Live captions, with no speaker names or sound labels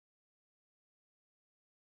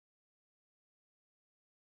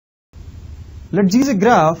Let G is a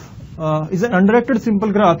graph, is an undirected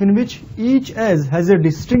simple graph in which each edge has a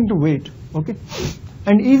distinct weight, okay,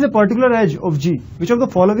 and E is a particular edge of G. Which of the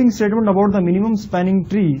following statement about the minimum spanning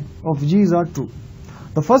tree of G are true?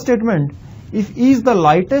 The first statement, if E is the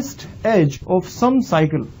lightest edge of some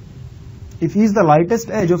cycle, if E is the lightest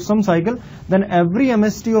edge of some cycle, then every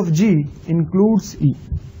MST of G includes E.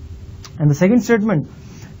 And the second statement,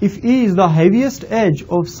 if E is the heaviest edge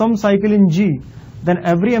of some cycle in G, then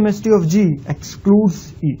every MST of G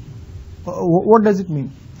excludes E. What does it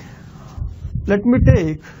mean? Let me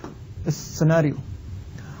take a scenario.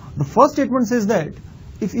 The first statement says that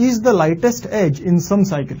if E is the lightest edge in some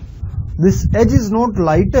cycle, this edge is not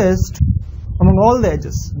lightest among all the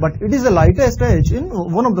edges, but it is the lightest edge in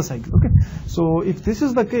one of the cycles. Okay, so if this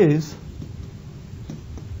is the case,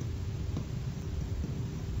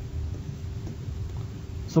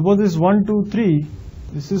 suppose this is 1, 2, 3,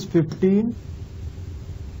 this is 15,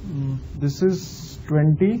 this is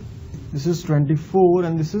 20, this is 24,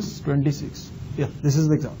 and this is 26. Yeah, this is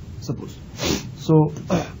the example, suppose. So,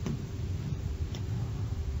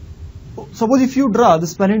 suppose if you draw the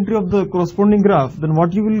spanning tree of the corresponding graph, then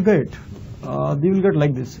what you will get? You will get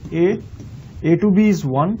like this. A to B is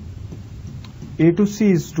 1, A to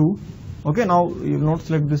C is 2. Okay, now you will not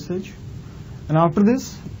select this edge. And after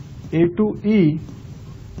this, A to E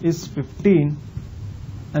is 15,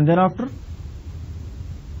 and then after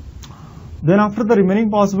the remaining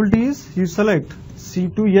possibility is you select C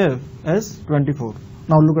to F as 24.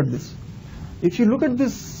 Now look at this. If you look at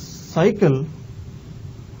this cycle,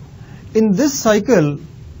 in this cycle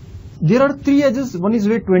there are three edges. One is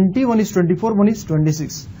weight 20, one is 24, one is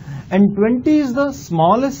 26, and 20 is the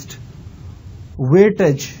smallest weight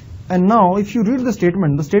edge. And now if you read the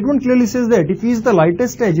statement clearly says that if E is the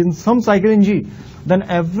lightest edge in some cycle in G, then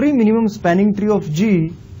every minimum spanning tree of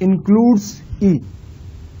G includes E,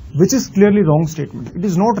 which is clearly wrong statement. It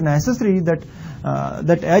is not necessary that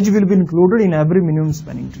that edge will be included in every minimum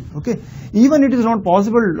spanning tree. Okay, even it is not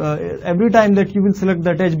possible every time that you will select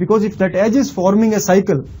that edge, because if that edge is forming a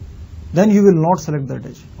cycle, then you will not select that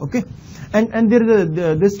edge. Okay, and there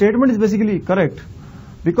is this statement is basically correct,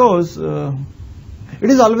 because it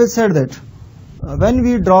is always said that when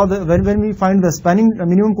we draw when we find the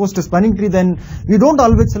minimum cost spanning tree, then we don't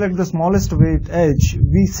always select the smallest weight edge.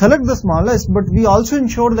 We select the smallest, but we also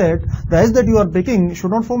ensure that the edge that you are picking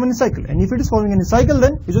should not form any cycle. And if it is forming any cycle,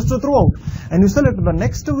 then you just throw out and you select the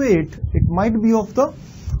next weight. It might be of the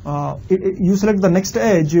you select the next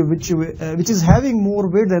edge which is having more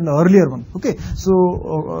weight than the earlier one. Okay,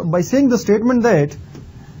 so by saying the statement that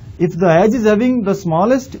if the edge is having the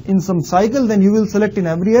smallest in some cycle, then you will select in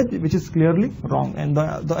every edge, which is clearly wrong. And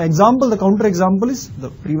the counter example is the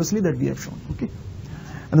previously that we have shown. Okay.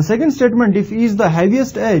 And the second statement, if E is the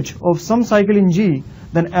heaviest edge of some cycle in G,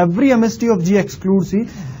 then every MST of G excludes E.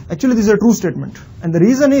 Actually, this is a true statement, and the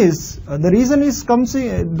reason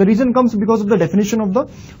comes because of the definition of the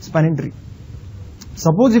spanning tree.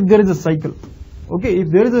 Suppose if there is a cycle, okay, if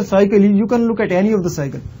there is a cycle, you can look at any of the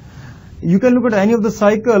cycle. You can look at any of the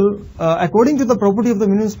cycle. According to the property of the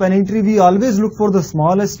minimum spanning tree, we always look for the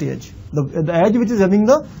smallest edge, the edge which is having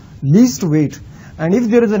the least weight. And if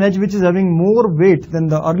there is an edge which is having more weight than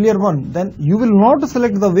the earlier one, then you will not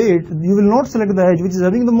select the weight, you will not select the edge which is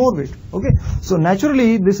having the more weight. Okay, so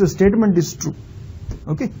naturally this statement is true.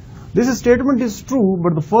 Okay, this statement is true,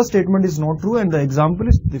 but the first statement is not true, and the example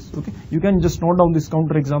is this. Okay, you can just note down this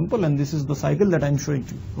counter example, and this is the cycle that I am showing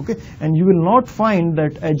to you. Okay, and you will not find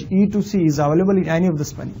that edge E to C is available in any of the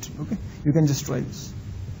spanning tree. Okay, you can just try this.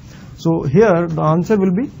 So here the answer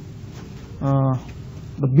will be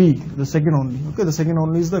the B, the second only. Okay, the second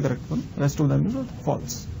only is the correct one. Rest of them is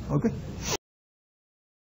false. Okay.